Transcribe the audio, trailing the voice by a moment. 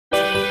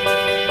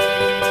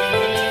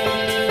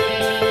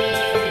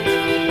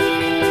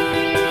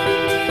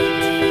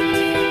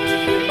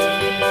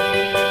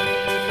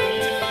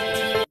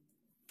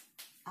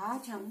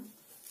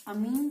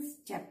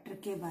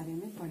बारे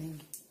में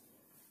पढ़ेंगे।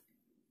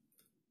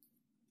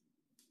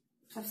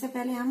 सबसे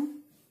पहले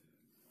हम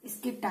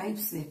इसके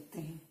टाइप्स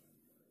देखते हैं।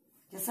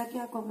 जैसा कि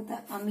आपको पता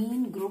है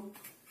अमीन ग्रुप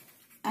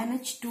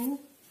NH2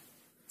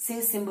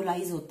 से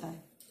सिंबलाइज होता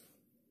है।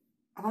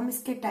 अब हम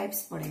इसके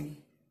टाइप्स पढ़ेंगे।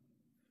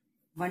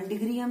 1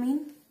 डिग्री अमीन,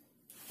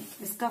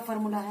 इसका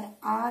फॉर्मूला है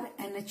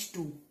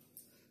RNH2।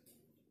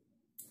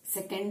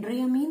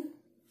 Secondary amine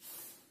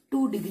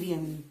 2 degree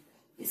amine,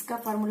 इसका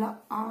फॉर्मूला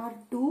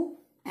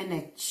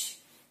R2NH।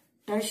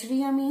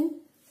 टर्शरी अमीन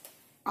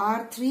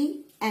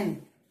R3N।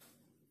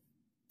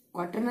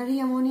 Quaternary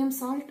ammonium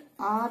salt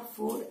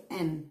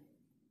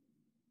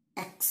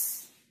R4NX।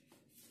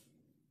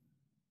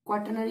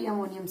 Quaternary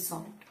ammonium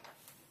salt.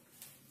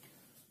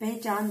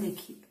 पहचान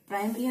देखिए,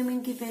 प्राइमरी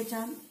अमीन की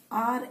पहचान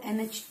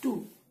RNH2,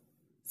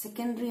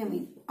 secondary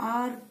amine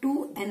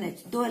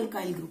R2NH, 2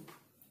 alkyl group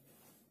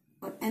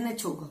और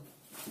NH होगा।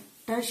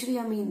 टर्शरी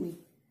अमीन में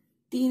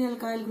 3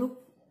 अल्काइल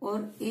ग्रुप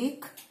और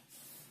 1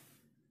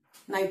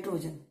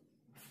 नाइट्रोजन।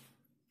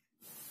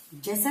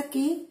 जैसा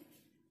कि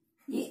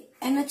ये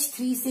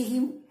NH3 से ही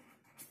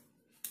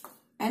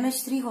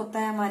NH3 होता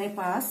है हमारे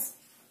पास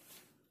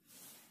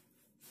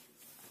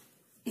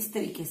इस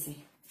तरीके से,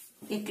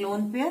 एक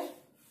लोन पेयर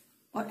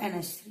और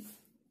NH3।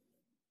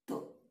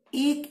 तो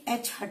एक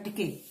H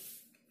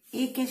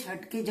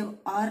हटके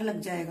जब R लग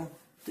जाएगा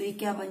तो ये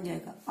क्या बन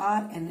जाएगा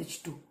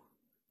RNH2।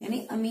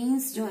 यानी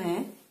अमीन्स जो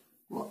हैं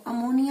वो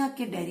अमोनिया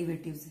के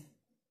डेरिवेटिव्स हैं।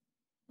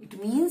 It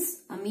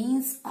means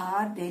amines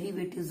are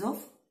derivatives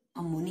of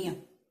ammonia.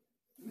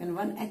 When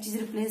one H is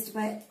replaced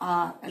by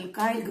R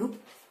alkyl group,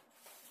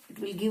 it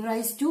will give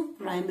rise to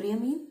primary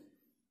amine.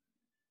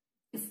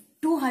 If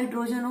 2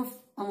 hydrogen of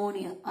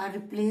ammonia are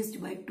replaced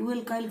by 2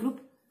 alkyl group,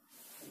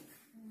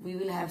 we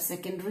will have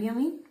secondary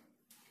amine.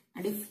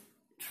 And if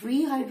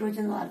 3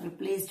 hydrogen are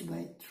replaced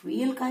by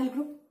 3 alkyl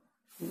group,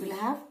 we will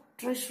have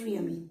tertiary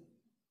amine.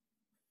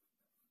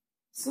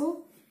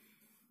 So,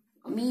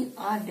 amine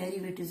are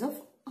derivatives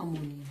of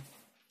ammonia.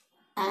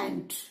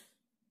 And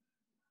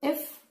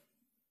if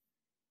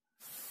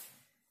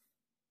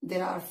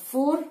there are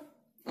 4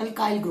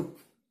 alkyl group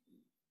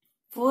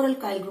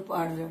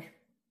are there,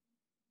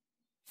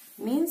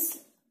 means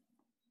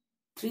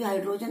 3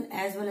 hydrogen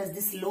as well as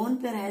this lone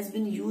pair has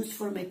been used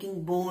for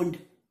making bond,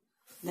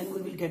 then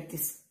we will get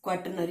this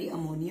quaternary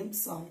ammonium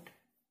salt.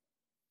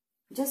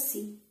 Just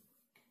see,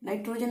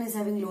 nitrogen is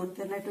having lone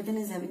pair, nitrogen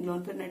is having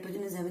lone pair,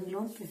 nitrogen is having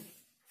lone pair.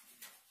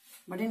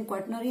 But in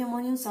quaternary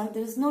ammonium salt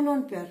there is no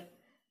lone pair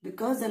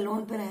because the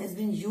lone pair has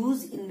been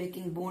used in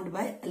making bond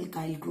by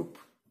alkyl group.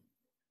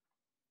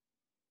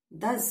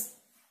 Thus,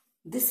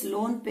 this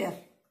lone pair,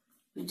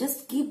 you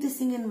just keep this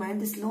thing in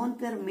mind, this lone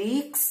pair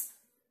makes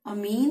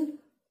amine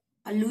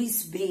a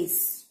Lewis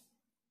base.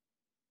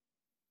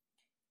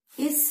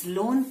 इस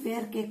lone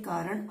pair के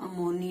कारण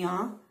ammonia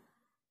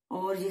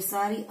और ये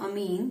सारी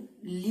अमीन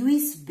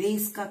Lewis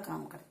base का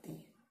काम करते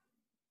हैं।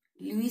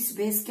 ल्यूइस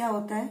बेस क्या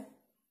होता है?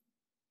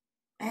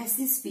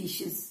 ऐसी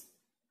स्पीशीज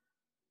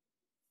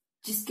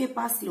जिसके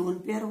पास लोन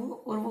पेयर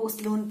हो और वो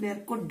उस लोन पेयर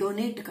को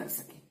डोनेट कर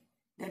सके,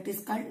 that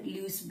is called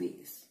Lewis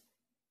base.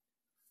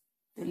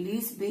 The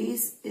Lewis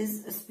base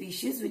is a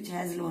species which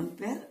has lone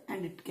pair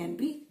and it can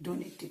be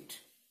donated.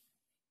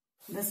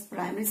 Thus,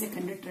 primary,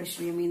 secondary,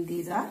 tertiary amine,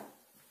 these are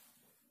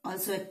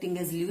also acting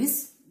as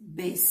Lewis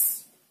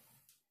base.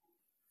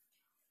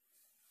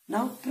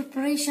 Now,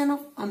 preparation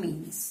of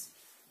amines.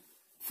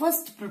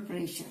 First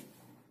preparation.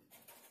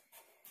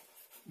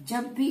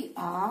 जब भी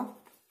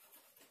आप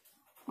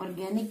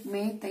organic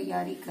में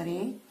तैयारी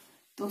करें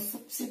तो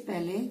सबसे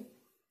पहले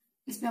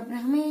इसमें अपने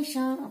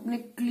हमेशा अपने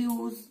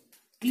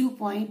क्लू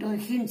पॉइंट और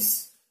हिंट्स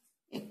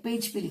एक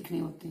पेज पे लिखने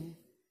होते हैं।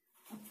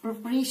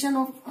 प्रिपरेशन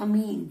ऑफ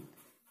अमीन,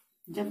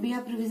 जब भी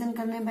आप रिवीजन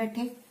करने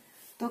बैठे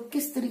तो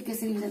किस तरीके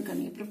से रिवीजन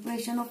करनी है?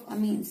 प्रिपरेशन ऑफ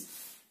अमीन्स,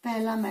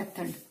 पहला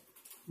method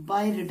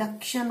by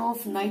reduction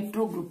of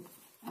nitro group.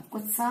 आपको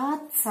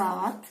साथ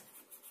साथ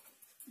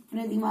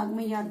अपने दिमाग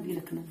में याद भी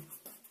रखना है,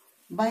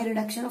 by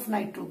reduction of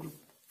nitro group.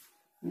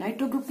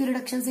 Nitro group की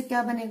रिडक्शन से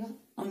क्या बनेगा?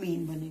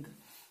 अमीन बनेगा।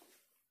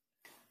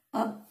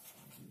 अब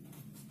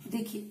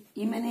देखिए,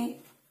 ये मैंने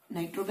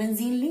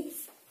नाइट्रोबेंजीन ली,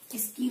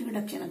 इसकी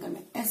रिडक्शन अगर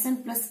मैं SN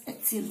प्लस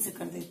HCl से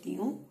कर देती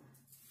हूं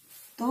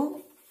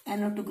तो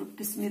NO2 ग्रुप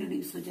किस में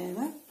रिड्यूस हो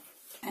जाएगा?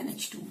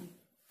 NH2 में।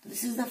 तो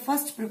this is the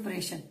first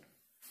preparation.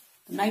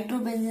 तो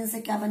नाइट्रोबेंजीन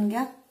से क्या बन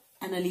गया?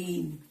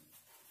 Aniline.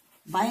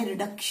 By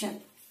reduction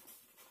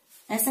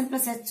SN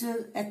plus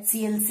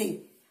HCl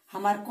से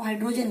हमारे को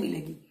हाइड्रोजन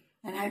मिलेगी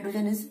and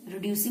hydrogen is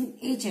reducing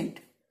agent.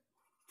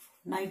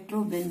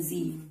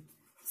 Nitrobenzene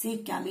से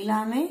क्या मिला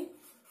हमें?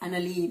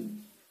 एनालीन।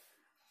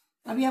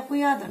 अभी आपको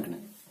याद रखना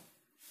है,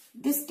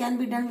 this can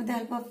be done with the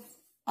help of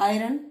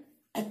iron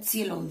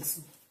HCl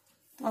also.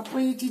 तो आपको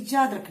ये चीज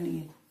याद रखनी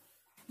है।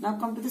 Now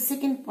come to the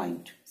second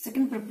point,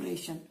 second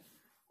preparation,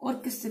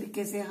 और किस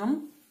तरीके से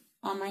हम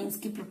अमाइंस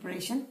की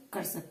प्रिपरेशन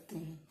कर सकते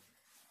हैं।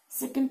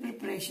 Second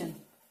preparation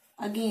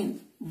again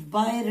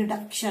by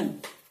reduction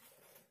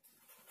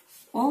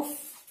of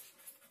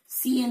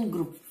CN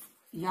group.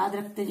 याद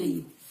रखते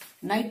जाइए,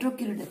 नाइट्रो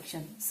की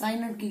रिडक्शन,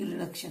 साइनाइड की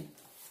रिडक्शन,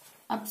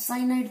 अब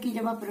साइनाइड की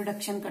जब आप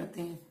रिडक्शन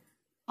करते हैं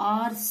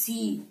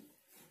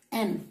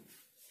RCN,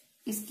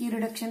 इसकी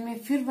रिडक्शन में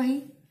फिर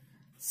वही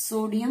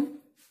sodium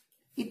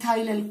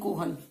ethyl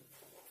alcohol,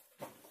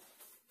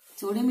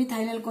 sodium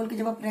ethyl alcohol की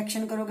जब आप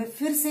रिएक्शन करोगे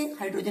फिर से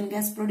हाइड्रोजन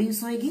गैस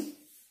प्रोड्यूस होएगी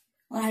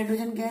और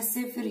हाइड्रोजन गैस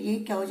से फिर ये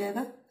क्या हो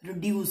जाएगा,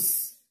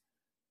 रिड्यूस,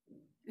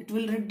 इट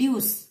विल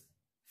रिड्यूस।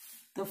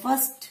 तो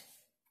फर्स्ट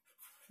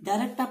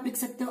डायरेक्ट आप लिख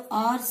सकते हो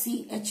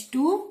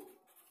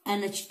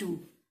RCH2NH2।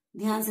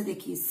 ध्यान से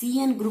देखिए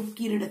CN ग्रुप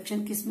की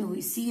रिडक्शन किस में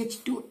हुई,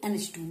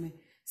 CH2NH2 में।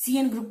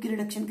 CN ग्रुप की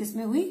रिडक्शन किस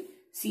में हुई,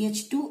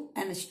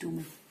 CH2NH2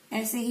 में।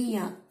 ऐसे ही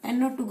यहाँ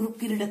NO2 ग्रुप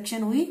की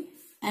रिडक्शन हुई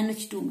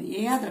NH2 में,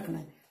 ये याद रखना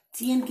है।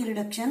 CN की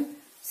रिडक्शन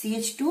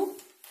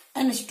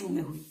CH2NH2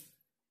 में हुई।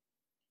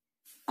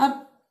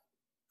 अब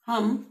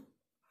हम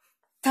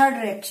थर्ड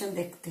रिएक्शन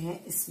देखते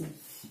हैं इसमें।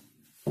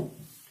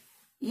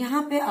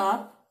 यहां पे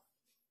आप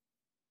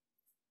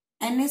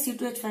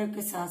NaC2H5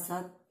 के साथ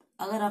साथ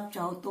अगर आप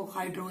चाहो तो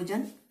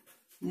हाइड्रोजन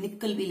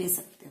निकल भी ले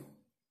सकते हो।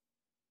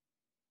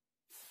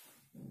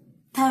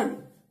 थर्ड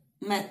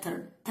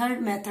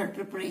मेथड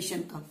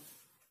प्रिपरेशन का,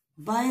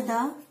 by the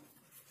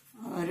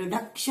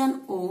reduction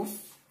of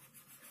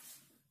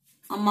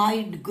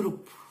amide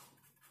group.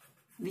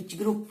 Which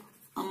group?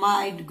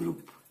 Amide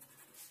group.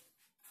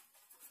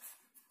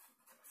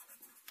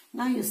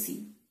 Now you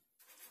see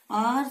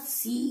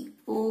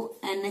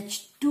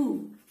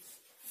RCONH2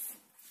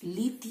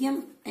 lithium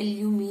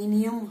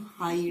aluminium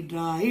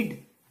hydride,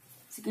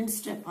 second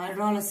step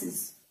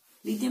hydrolysis,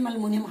 lithium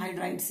aluminium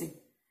hydride से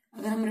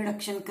अगर हम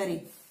रिडक्शन करें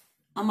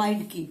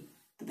अमाइड की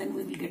तो then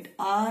we will get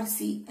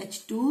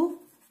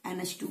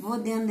RCH2NH2।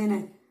 बहुत ध्यान देना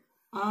है,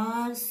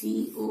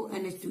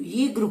 RCONH2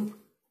 ये ग्रुप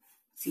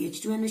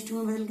CH2NH2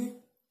 में बदल गया,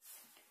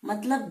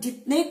 मतलब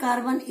जितने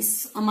कार्बन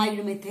इस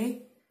अमाइड में थे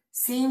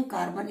सेम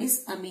कार्बन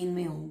इस अमीन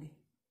में होंगे।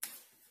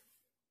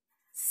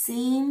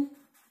 Same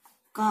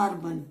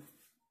carbon,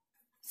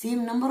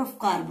 same number of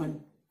carbon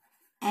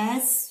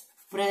as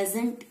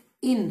present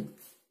in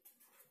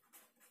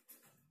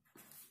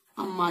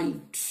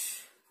amide.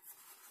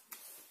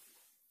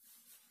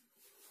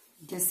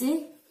 जैसे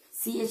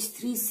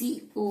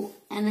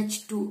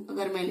CH3CONH2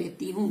 अगर मैं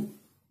लेती हूं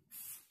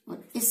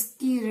और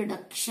इसकी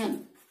रिडक्शन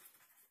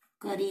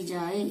करी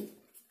जाए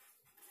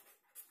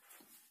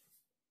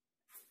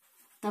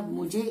तब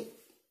मुझे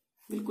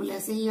बिल्कुल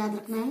ऐसे ही याद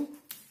रखना है,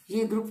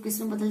 ये ग्रुप किस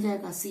में बदल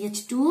जाएगा,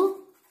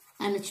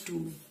 CH2NH2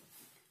 में।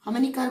 How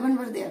many carbon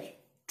were there,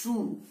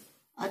 2।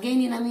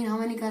 Again in Amin how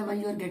many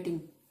carbon you are getting,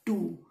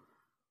 2।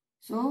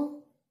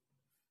 So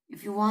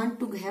if you want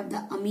to have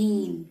the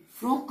Amin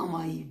from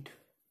amide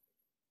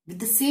with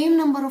the same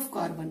number of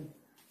carbon,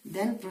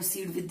 then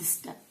proceed with this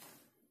step.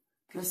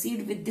 Proceed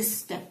with this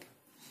step.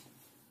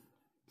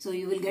 So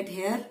you will get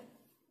here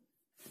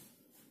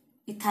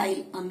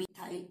ethyl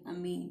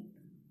amine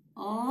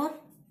or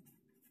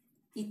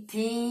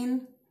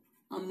ethane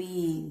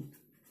amine.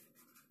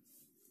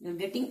 You are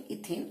getting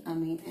ethane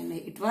amine and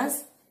it was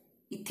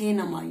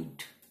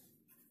ethanamide.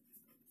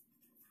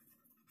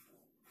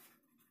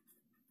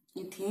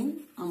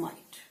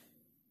 Ethanamide.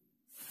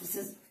 This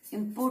is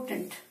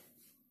important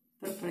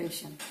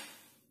preparation.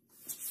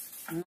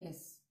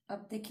 Yes, अब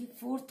देखिए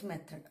fourth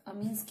method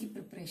amines की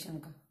preparation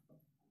का।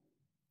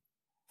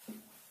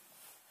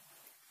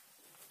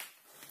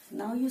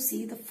 Now you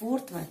see the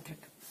fourth method,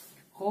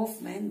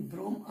 Hoffmann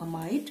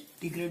ब्रोमअमाइड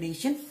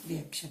degradation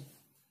reaction.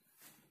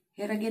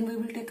 Here again we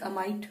will take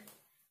amide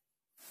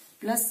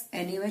plus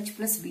NaOH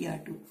plus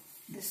Br2.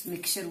 This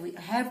mixture we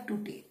have to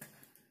take.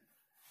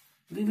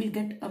 We will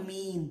get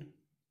amine.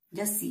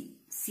 Just see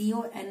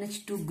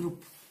CONH2 group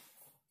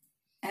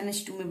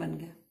NH2 में बन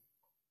गया,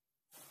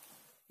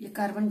 ये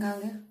carbon कहाँ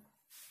गया,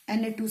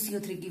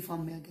 Na2CO3 की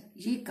form में आ गया,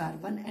 ये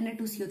कार्बन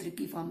Na2CO3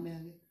 की फॉर्म में आ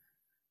गया,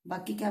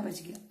 बाकी क्या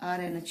बच गया,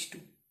 RNH2।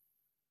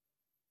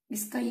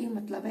 इसका ये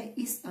मतलब है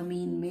इस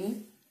अमीन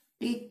में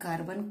एक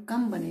कार्बन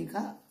कम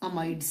बनेगा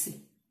अमाइड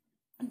से,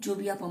 जो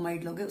भी आप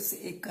अमाइड लोगे उससे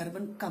एक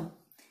कार्बन कम,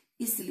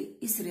 इसलिए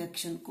इस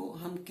रिएक्शन को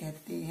हम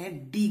कहते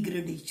हैं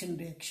degradation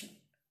reaction,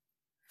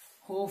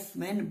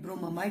 Hoffmann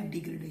ब्रोमअमाइड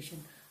degradation.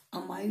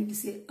 Amide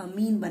से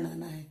अमीन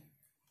बनाना है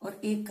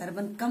और एक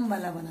कार्बन कम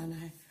वाला बनाना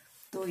है,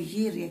 तो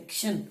ये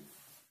रिएक्शन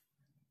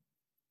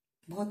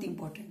बहुत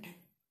इंपॉर्टेंट है।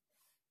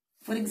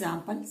 फॉर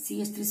एग्जाम्पल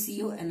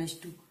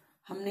CH3CONH2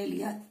 हमने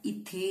लिया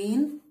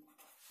ethane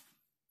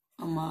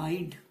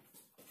amide,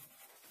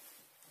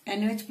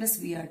 NaOH plus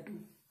Br2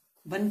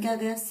 बन क्या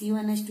गया,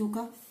 CONH2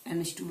 का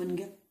NH2 बन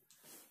गया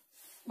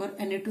और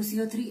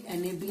Na2CO3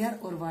 NaBr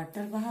और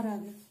वाटर बाहर आ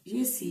गया,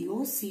 ये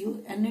CO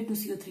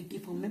Na2CO3 की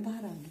फॉर्म में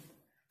बाहर आ गया,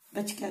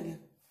 बच क्या गया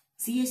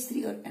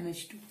CH3 और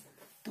NH2।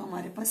 तो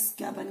हमारे पास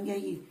क्या बन गया,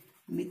 ये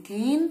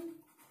मीथेन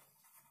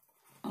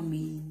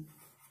अमीन।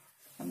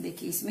 अब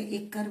देखिए इसमें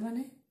एक कार्बन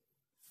है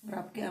और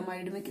आपके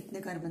अमाइड में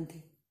कितने कार्बन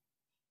थे,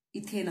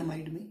 इथेन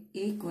अमाइड में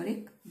एक और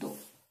एक, 2।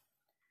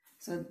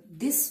 So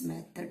this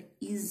method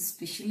is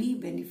especially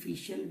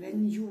beneficial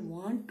when you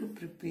want to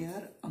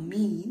prepare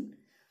amine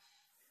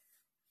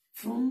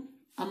from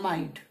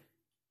amide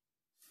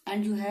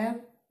and you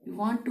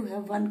want to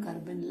have one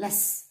carbon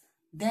less,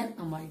 then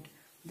amide,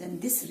 then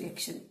this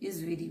reaction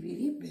is very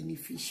very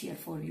beneficial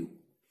for you.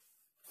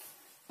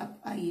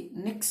 अब आइए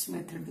next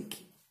method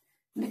देखिए.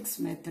 Next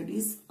method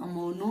is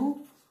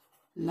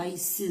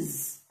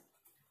ammonolysis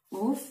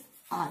of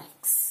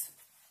RX.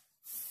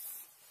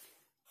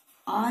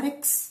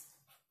 RX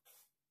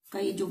का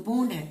ये जो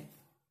bond है,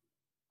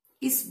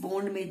 इस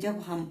bond में जब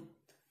हम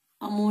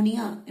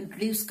अमोनिया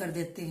इंट्रोड्यूस कर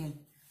देते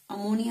हैं,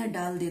 अमोनिया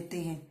डाल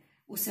देते हैं,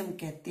 उसे हम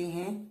कहते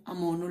हैं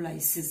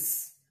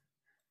अमोनोलाइसिस.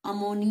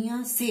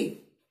 अमोनिया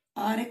से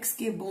RX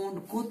के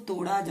बॉन्ड को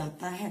तोड़ा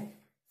जाता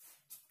है.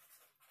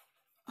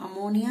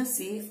 अमोनिया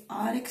से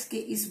RX के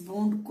इस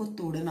बॉन्ड को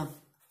तोड़ना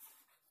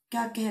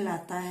क्या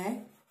कहलाता है?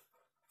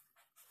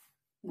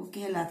 वो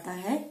कहलाता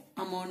है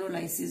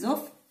अमोनोलाइसिस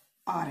ऑफ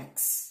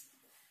RX.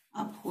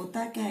 अब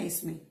होता क्या है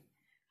इसमें,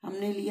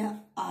 हमने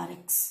लिया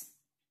RX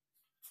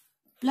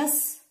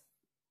प्लस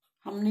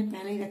हमने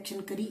पहले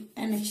रिएक्शन करी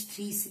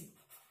NH3 से,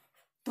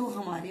 तो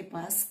हमारे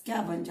पास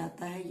क्या बन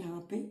जाता है,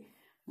 यहाँ पे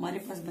हमारे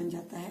पास बन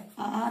जाता है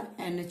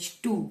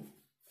RNH2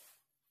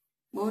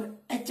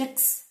 और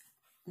HX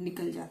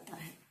निकल जाता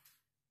है.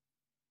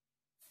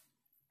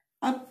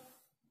 अब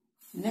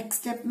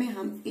नेक्स्ट स्टेप में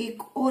हम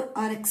एक और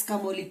RX का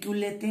मॉलिक्यूल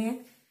लेते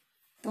हैं,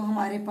 तो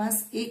हमारे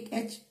पास एक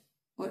H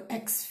और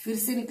X फिर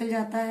से निकल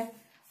जाता है,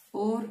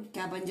 और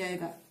क्या बन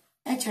जाएगा,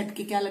 H हट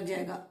के क्या लग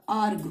जाएगा,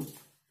 R ग्रुप,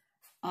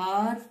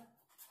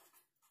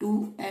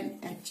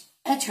 R2NH.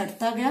 H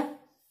हटता गया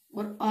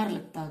और R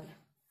लगता गया.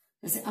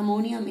 जैसे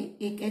अमोनिया में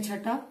एक H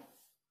हटा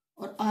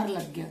और R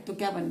लग गया, तो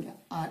क्या बन गया,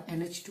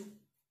 RNH2.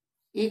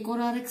 एक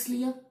और RX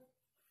लिया,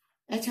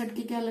 H हट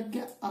के क्या लग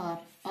गया,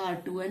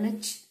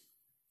 R2NH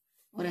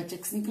और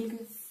HX निकल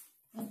गया.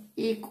 अब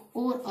एक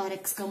और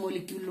RX का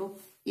मॉलिक्यूल लो,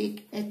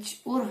 एक H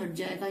और हट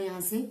जाएगा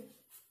यहां से,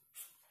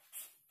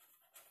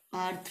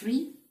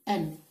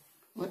 R3N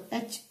और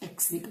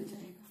HX निकल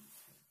जाएगा.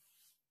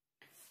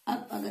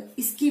 अब अगर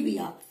इसकी भी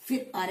आप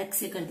फिर RX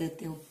से कर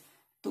देते हो,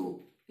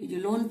 तो ये जो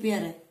लोन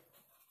पेयर है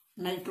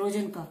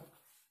नाइट्रोजन का,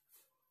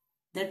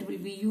 that will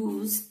be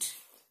used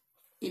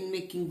in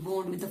making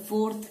bond with the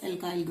fourth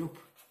alkyl group,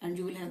 and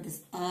you will have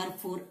this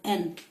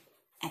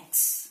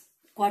R4NX,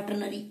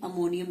 quaternary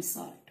ammonium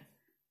salt.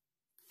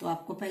 तो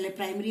आपको पहले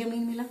प्राइमरी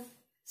अमीन मिला,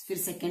 फिर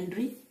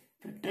सेकेंडरी,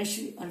 फिर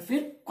टर्शियरी और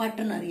फिर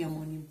quaternary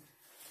ammonium.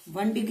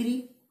 1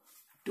 degree,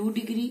 2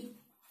 degree,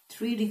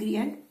 3 degree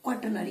and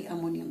quaternary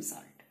ammonium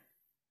salt.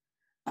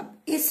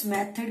 अब इस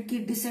मेथड की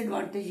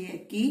डिसएडवांटेज ये है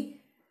कि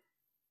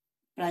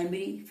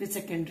प्राइमरी, फिर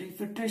सेकेंडरी,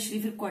 फिर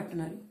टर्शियरी, फिर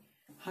क्वाटरनरी,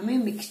 हमें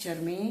मिक्सचर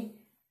में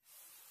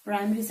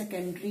प्राइमरी,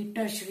 सेकेंडरी,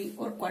 टर्शियरी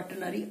और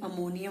क्वाटरनरी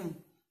अमोनियम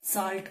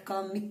साल्ट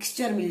का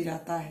मिक्सचर मिल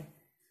जाता है,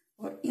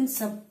 और इन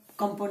सब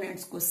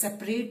कंपोनेंट्स को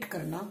सेपरेट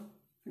करना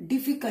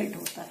डिफिकल्ट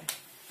होता है.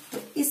 तो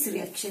इस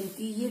रिएक्शन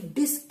की ये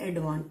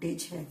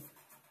डिसएडवांटेज है.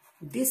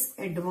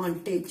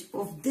 Disadvantage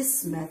of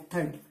this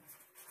method,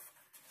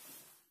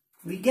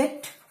 we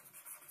get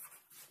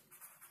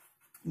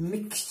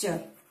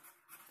mixture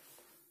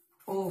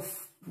of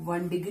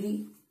 1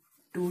 degree,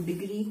 2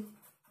 degree,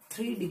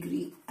 3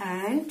 degree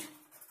and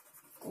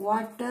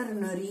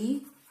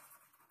quaternary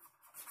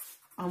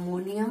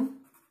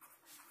ammonium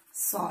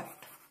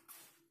salt,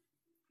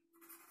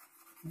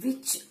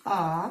 which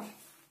are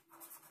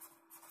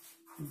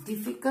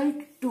difficult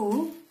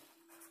to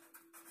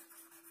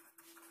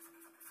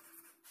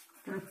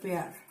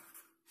prepare,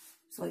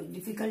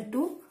 difficult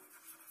to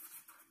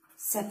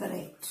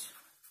separate.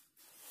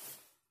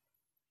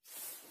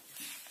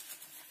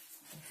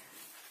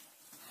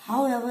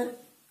 However,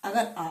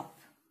 अगर आप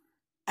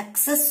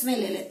एक्सेस में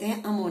ले लेते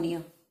हैं अमोनिया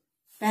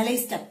पहले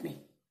स्टेप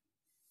में,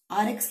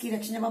 RX की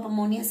रिएक्शन जब आप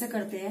अमोनिया से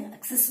करते हैं,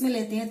 एक्सेस में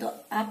लेते हैं, तो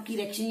आपकी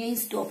रिएक्शन यहीं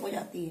स्टॉप हो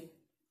जाती है,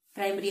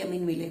 प्राइमरी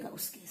अमीन मिलेगा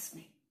उस केस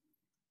में.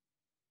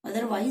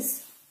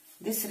 Otherwise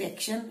this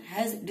reaction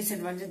has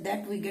disadvantage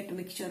that we get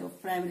mixture of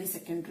primary,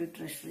 secondary,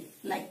 tertiary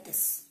like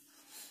this.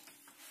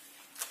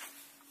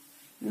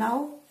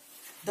 Now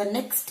the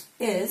next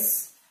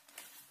is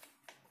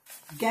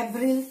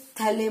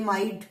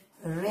Gabriel-Thalamide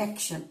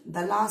reaction,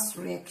 the last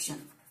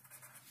reaction,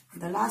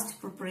 the last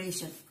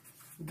preparation,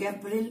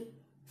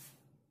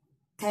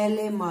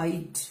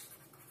 Gabriel-Thalamide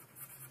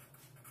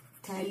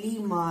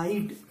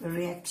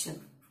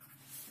reaction.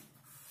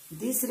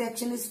 This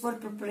reaction is for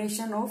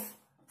preparation of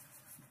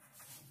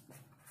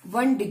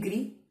 1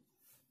 degree,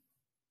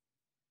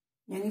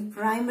 यानी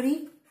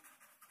primary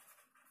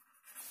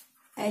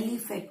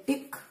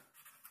aliphatic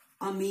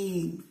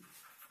अमीन,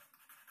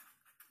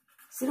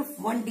 सिर्फ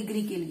 1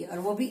 degree के लिए, और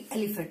वो भी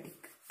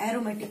aliphatic.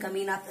 Aromatic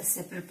अमीन आप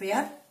इससे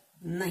prepare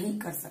नहीं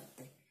कर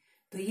सकते.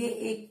 तो ये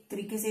एक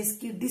तरीके से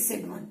इसकी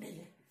डिसएडवांटेज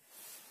है.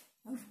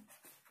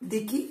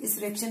 देखिए इस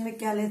रिएक्शन में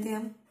क्या लेते हैं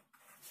हम,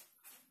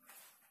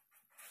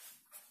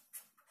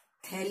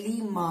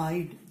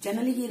 थैलीमाइड.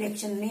 जनरली ये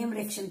रिएक्शन नेम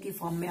रिएक्शन की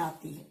फॉर्म में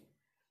आती है,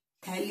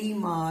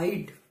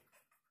 थैलीमाइड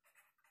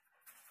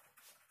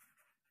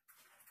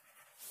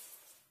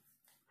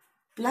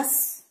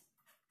प्लस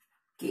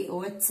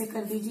KOH से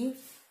कर दीजिए,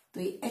 तो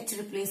ये H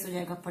रिप्लेस हो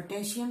जाएगा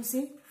पोटेशियम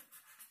से,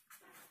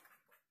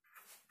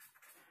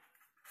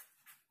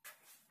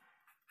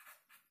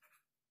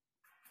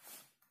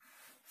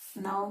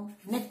 नाउ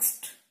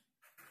नेक्स्ट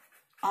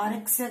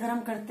RX से अगर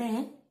हम करते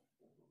हैं,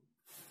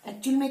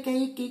 एक्चुअल में क्या,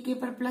 ये के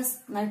पर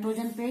प्लस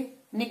नाइट्रोजन पे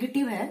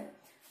नेगेटिव है,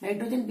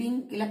 nitrogen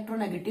being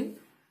electronegative,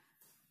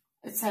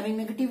 it's having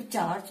negative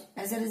charge,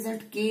 as a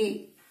result के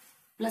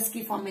प्लस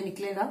की फॉर्म में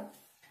निकलेगा।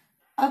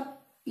 अब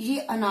ये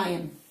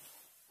अनायन,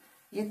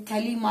 ये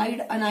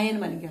थैलीमाइड अनायन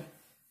बन गया।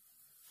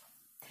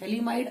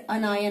 Phthalimide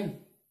अनायन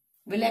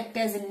will act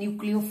as a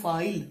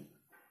nucleophile,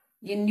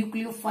 ये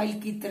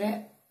न्यूक्लियोफाइल की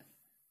तरह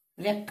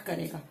रिएक्ट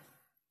करेगा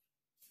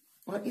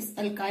और इस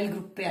एल्काइल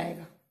ग्रुप पे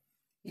आएगा।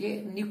 ये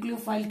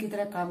न्यूक्लियोफाइल की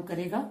तरह काम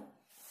करेगा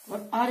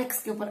और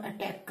RX के ऊपर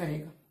अटैक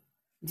करेगा,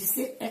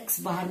 जिससे X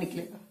बाहर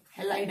निकलेगा,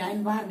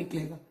 हेलाइडाइन बाहर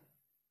निकलेगा।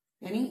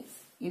 यानी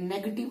ये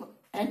नेगेटिव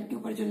N के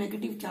ऊपर जो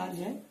नेगेटिव चार्ज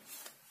है,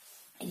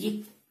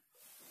 ये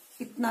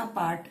इतना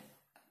पार्ट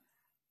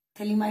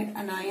थैलीमाइड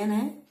अनायन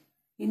है,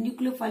 ये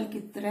न्यूक्लियोफाइल की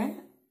तरह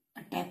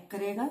अटैक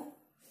करेगा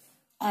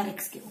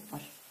RX के ऊपर,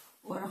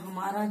 और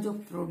हमारा जो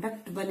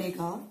प्रोडक्ट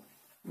बनेगा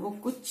वो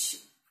कुछ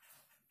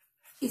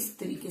इस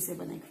तरीके से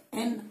बनेगा।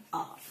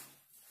 NR,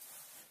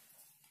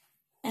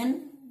 N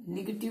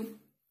negative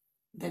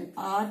then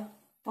R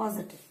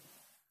positive.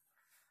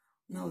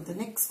 Now the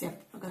next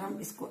step, अगर हम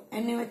इसको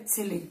NaOH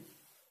से ले,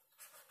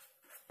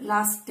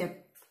 last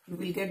step, you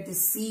will get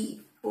this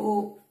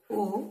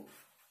COO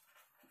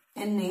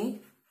Na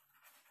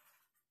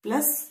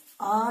plus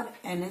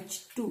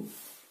RNH2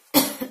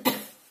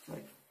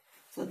 sorry,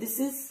 so this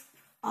is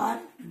R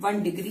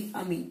 1 degree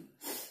amine.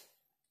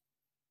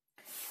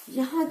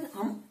 यहां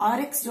हम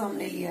RX जो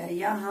हमने लिया है,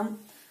 या हम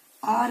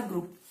R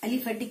ग्रुप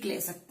एलिफेटिक ले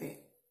सकते हैं,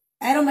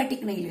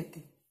 एरोमेटिक नहीं लेते,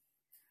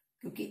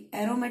 क्योंकि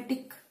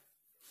एरोमेटिक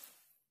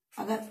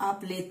अगर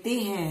आप लेते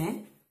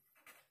हैं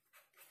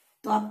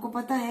तो आपको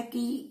पता है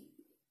कि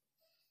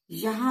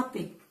यहां पे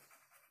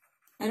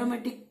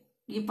एरोमेटिक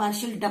ये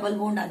पार्शियल डबल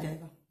बॉन्ड आ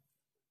जाएगा,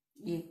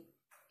 ये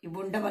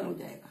बॉन्ड डबल हो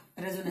जाएगा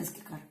रेजोनेंस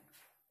के कारण।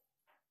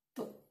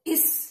 तो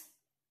इस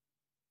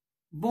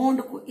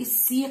बॉन्ड को,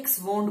 इस CX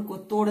बॉन्ड को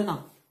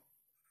तोड़ना,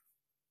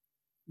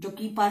 जो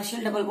कि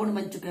पार्शियल डबल बॉन्ड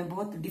बन चुका है,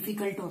 बहुत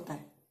डिफिकल्ट होता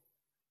है।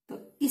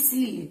 तो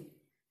इसलिए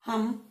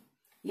हम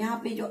यहां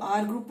पे जो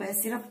R ग्रुप है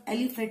सिर्फ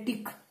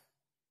एलिफेटिक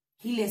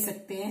ही ले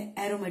सकते हैं,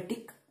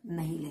 एरोमेटिक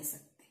नहीं ले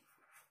सकते।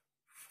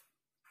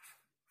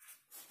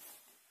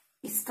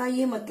 इसका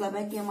ये मतलब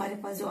है कि हमारे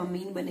पास जो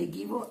अमीन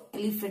बनेगी वो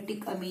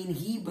एलिफेटिक अमीन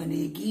ही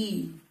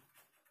बनेगी।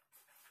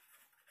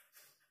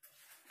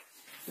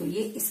 तो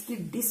ये इसकी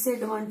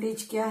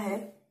डिसएडवांटेज क्या है?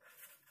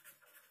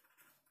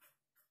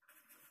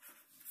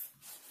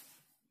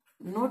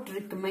 Not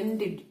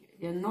recommended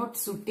or not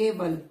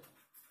suitable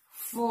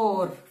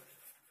for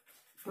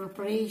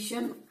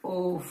preparation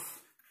of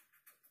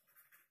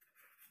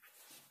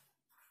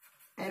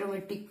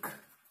aromatic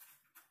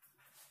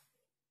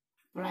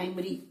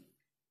primary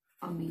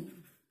amine,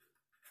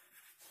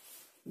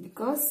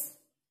 because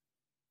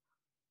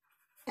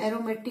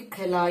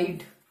aromatic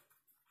halide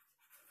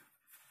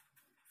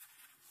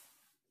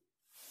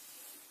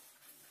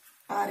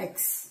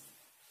RX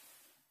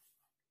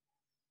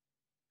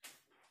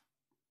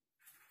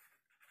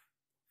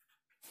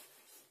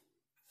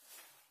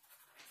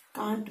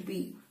can't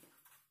be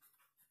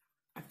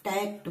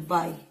attacked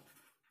by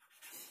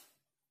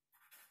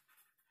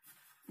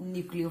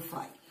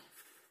nucleophile.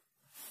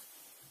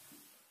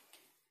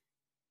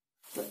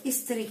 तो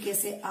इस तरीके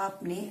से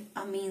आपने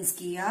अमीन्स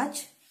की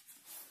आज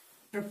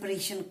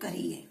प्रिपरेशन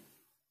करी है।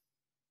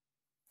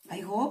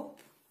 आई होप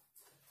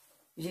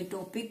ये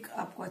टॉपिक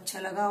आपको अच्छा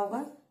लगा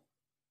होगा।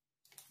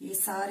 ये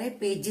सारे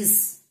पेजेस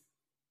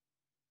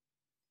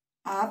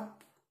आप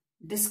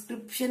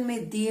डिस्क्रिप्शन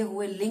में दिए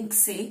हुए लिंक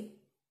से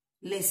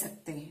ले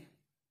सकते हैं।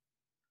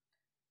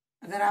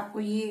 अगर आपको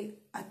ये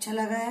अच्छा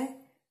लगा है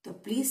तो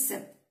प्लीज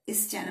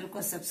इस चैनल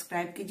को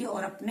सब्सक्राइब कीजिए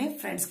और अपने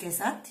फ्रेंड्स के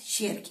साथ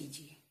शेयर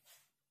कीजिए।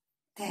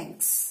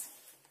 थैंक्स।